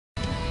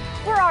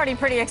already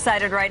pretty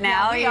excited right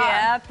now.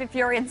 Yep. If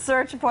you're in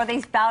search for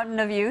the fountain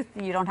of youth,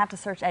 you don't have to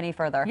search any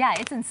further. Yeah,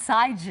 it's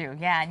inside you.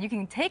 Yeah, and you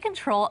can take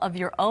control of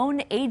your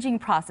own aging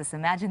process.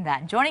 Imagine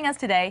that. Joining us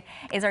today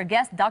is our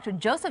guest, Dr.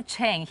 Joseph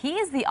Chang. He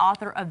is the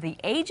author of The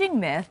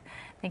Aging Myth.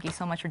 Thank you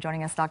so much for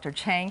joining us, Dr.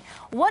 Chang.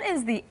 What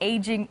is the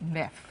aging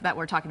myth that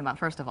we're talking about,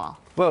 first of all?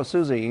 Well,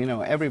 Susie, you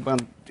know,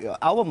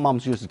 our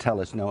moms used to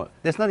tell us, no,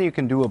 there's nothing you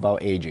can do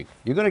about aging.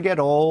 You're going to get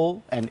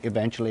old, and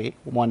eventually,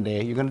 one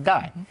day, you're going to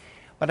die.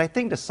 But I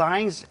think the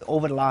science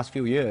over the last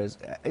few years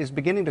is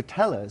beginning to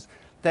tell us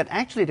that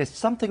actually there's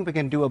something we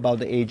can do about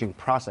the aging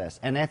process.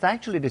 And it's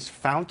actually this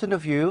fountain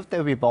of youth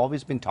that we've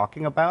always been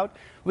talking about.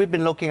 We've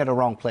been looking at the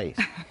wrong place.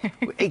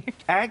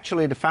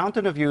 Actually, the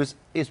fountain of youth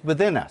is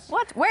within us.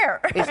 What?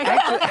 Where? It's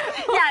actually,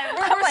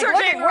 Yeah, we're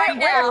searching right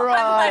now.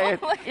 Right.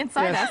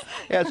 Inside us.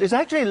 Yes, it's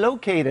actually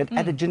located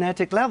at a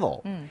genetic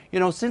level. You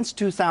know, since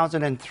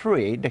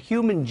 2003, the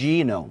human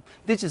genome,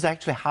 this is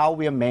actually how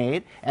we are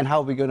made and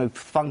how we're going to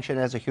function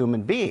as a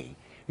human being.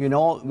 You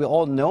know, we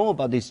all know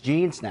about these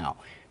genes now.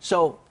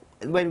 So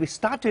when we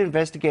start to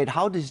investigate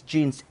how these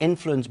genes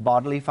influence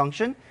bodily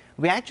function,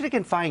 we actually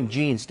can find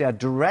genes that are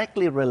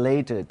directly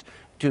related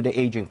to the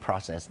aging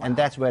process, and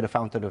that's where the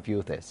fountain of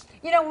youth is.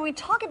 You know, when we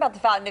talk about the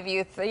fountain of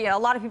youth, you know, a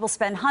lot of people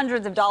spend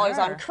hundreds of dollars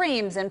on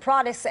creams and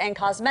products and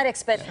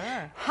cosmetics, but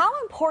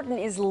how important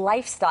is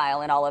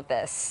lifestyle in all of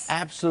this?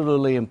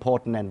 Absolutely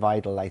important and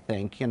vital, I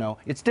think. You know,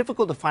 it's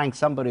difficult to find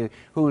somebody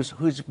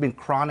who's been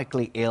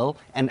chronically ill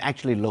and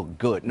actually look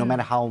good, no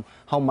matter how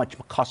much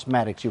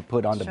cosmetics you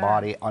put on the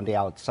body on the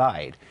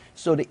outside.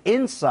 So the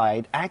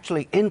inside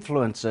actually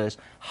influences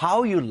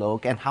how you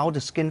look and how the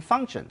skin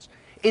functions.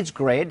 It's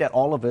great that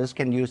all of us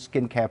can use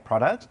skincare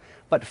products,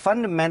 but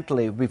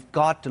fundamentally, we've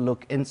got to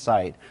look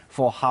inside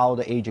for how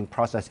the aging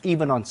process,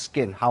 even on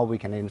skin, how we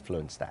can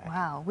influence that.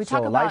 Wow. So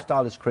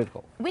lifestyle is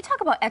critical. We talk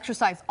about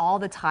exercise all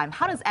the time.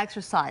 How does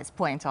exercise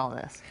play into all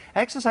this?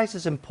 Exercise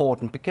is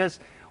important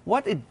because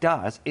what it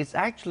does is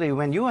actually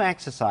when you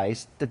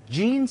exercise, the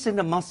genes in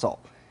the muscle,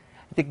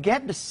 they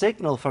get the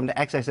signal from the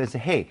exercise and say,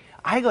 hey,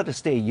 I got to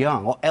stay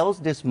young or else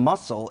this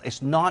muscle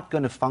is not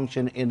going to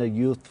function in a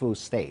youthful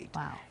state.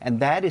 Wow. And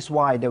that is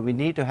why that we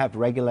need to have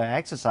regular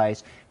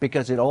exercise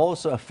because it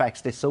also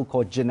affects the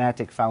so-called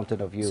genetic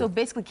fountain of youth. So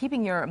basically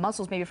keeping your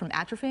muscles maybe from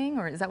atrophying,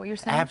 or is that what you're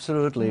saying?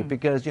 Absolutely,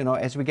 because, you know,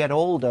 as we get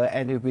older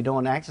and if we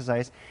don't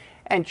exercise,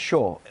 and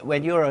sure,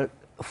 when you're a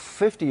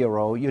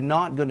 50-year-old, you're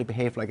not going to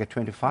behave like a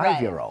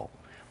 25-year-old.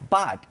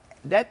 But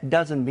that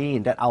doesn't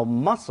mean that our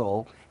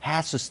muscle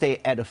has to stay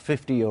at a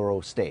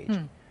 50-year-old stage.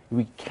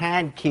 We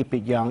can keep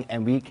it young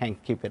and we can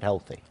keep it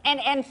healthy.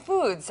 And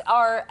foods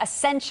are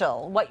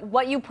essential.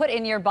 What you put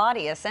in your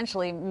body,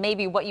 essentially,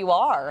 maybe what you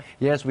are.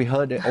 Yes, we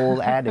heard the old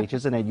adage,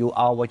 isn't it? You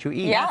are what you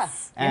eat.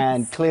 Yes.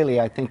 And clearly,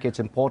 I think it's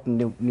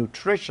important,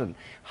 nutrition,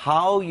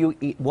 how you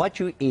eat, what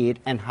you eat,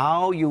 and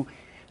how you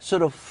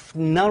sort of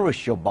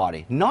nourish your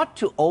body. Not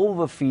to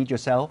overfeed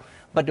yourself,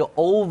 but to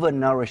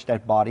over-nourish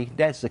that body,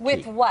 that's the key.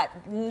 With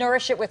what?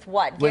 Nourish it with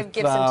what?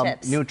 Give some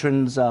tips.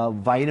 Nutrients,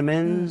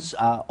 vitamins,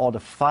 all the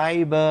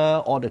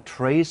fiber, all the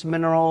trace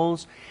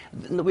minerals.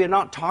 We're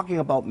not talking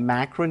about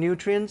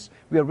macronutrients.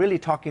 We're really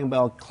talking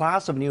about a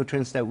class of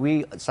nutrients that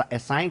we,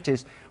 as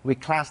scientists, we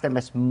class them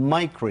as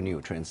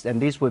micronutrients.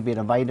 And these would be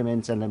the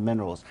vitamins and the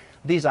minerals.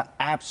 These are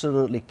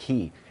absolutely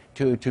key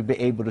to be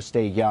able to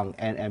stay young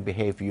and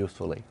behave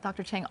youthfully.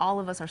 Dr. Chang,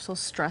 all of us are so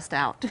stressed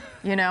out,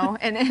 you know,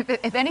 and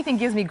if anything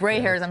gives me gray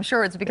hairs, I'm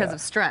sure it's because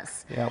of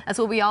stress. That's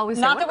what we always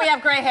say. Not that we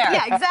have gray hair.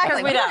 Yeah,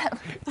 exactly. We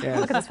don't.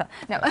 Look at this.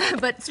 No,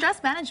 but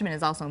stress management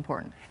is also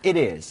important. It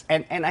is,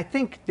 and I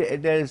think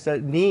there's a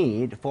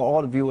need for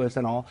all the viewers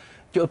and all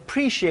to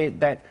appreciate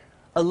that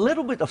a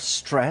little bit of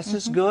stress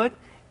is good.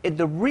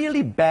 The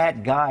really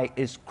bad guy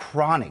is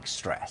chronic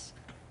stress.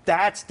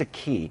 That's the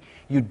key.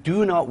 You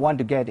do not want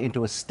to get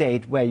into a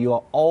state where you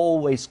are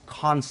always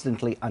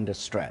constantly under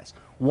stress.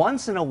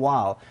 Once in a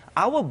while,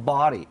 our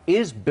body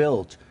is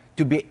built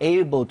to be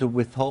able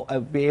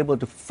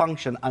to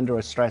function under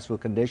a stressful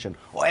condition,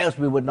 or else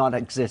we would not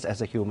exist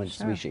as a human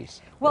species.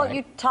 Well,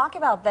 you talk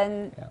about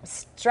then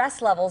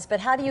stress levels,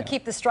 but how do you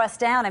keep the stress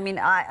down? I mean,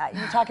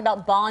 you talk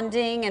about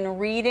bonding and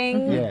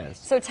reading. Yes.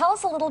 So tell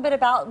us a little bit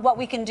about what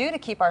we can do to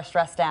keep our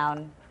stress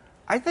down.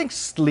 I think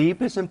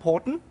sleep is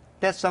important.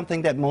 That's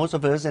something that most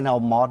of us in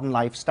our modern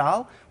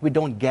lifestyle, we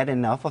don't get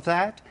enough of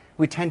that.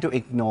 We tend to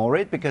ignore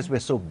it because we're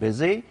so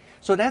busy.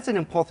 So that's an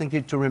important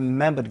thing to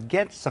remember, to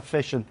get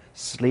sufficient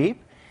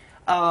sleep.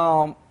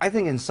 I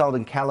think in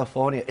Southern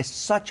California, it's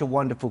such a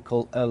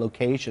wonderful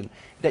location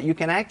that you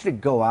can actually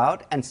go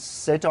out and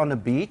sit on the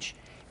beach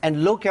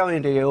and look out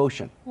into the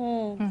ocean.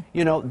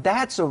 You know,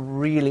 that's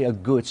really a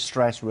good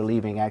stress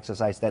relieving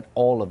exercise that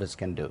all of us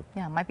can do.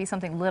 Yeah, it might be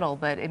something little,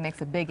 but it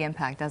makes a big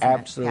impact, doesn't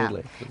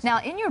Absolutely. it? Yeah. Now,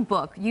 in your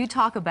book, you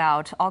talk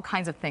about all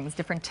kinds of things,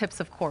 different tips,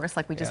 of course,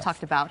 like we just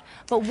talked about.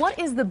 But what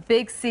is the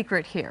big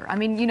secret here? I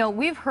mean, you know,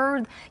 we've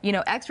heard, you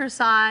know,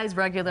 exercise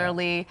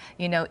regularly,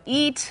 you know,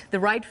 eat the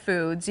right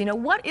foods. You know,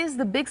 what is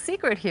the big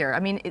secret here? I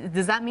mean,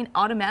 does that mean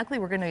automatically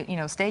we're going to, you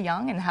know, stay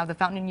young and have the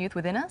fountain of youth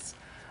within us?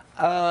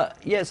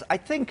 Yes, I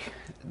think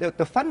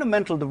the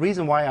fundamental, the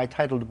reason why I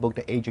titled the book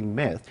The Aging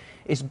Myth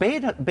is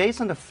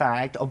based on the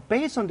fact, or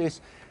based on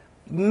this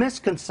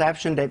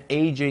misconception that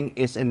aging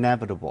is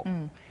inevitable.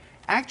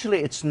 Actually,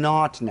 it's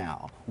not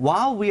now.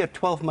 While we are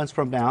 12 months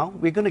from now,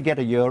 we're going to get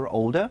a year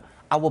older.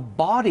 Our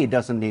body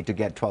doesn't need to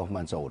get 12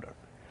 months older.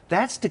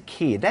 That's the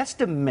key. That's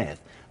the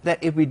myth,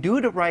 that if we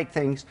do the right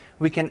things,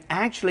 we can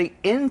actually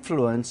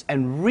influence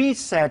and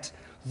reset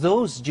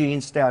those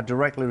genes that are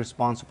directly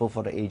responsible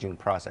for the aging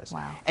process.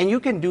 Wow. And you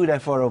can do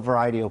that for a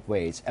variety of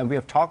ways. And we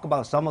have talked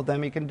about some of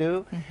them you can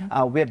do.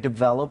 We are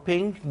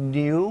developing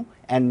new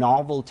and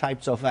novel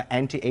types of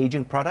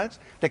anti-aging products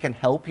that can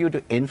help you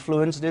to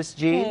influence these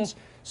genes.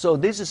 So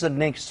this is the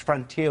next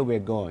frontier we're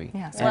going.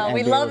 Yes. Well,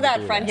 we love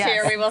that frontier.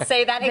 Yes. We will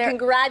say that. And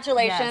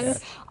congratulations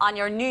on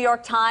your New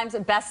York Times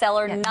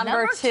bestseller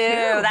number two.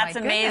 That's My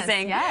goodness,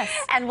 amazing. yes.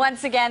 And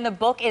once again, the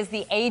book is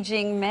The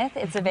Aging Myth.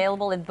 It's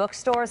available in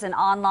bookstores and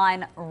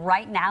online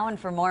right now. And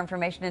for more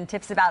information and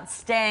tips about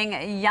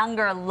staying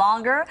younger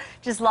longer,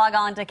 just log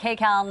on to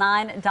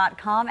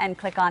kcal9.com and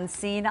click on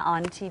Seen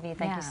on TV.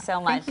 Thank you so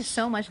much. Thank you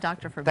so much,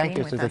 Doctor, for Thank being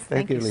you, with Susan. us.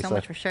 Thank you, so Lisa.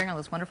 much for sharing all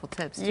those wonderful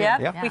tips. Too.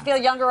 Yep. Yeah. We feel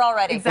younger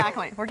already.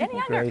 Exactly. We're getting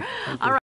younger. Great. Thank you. All right.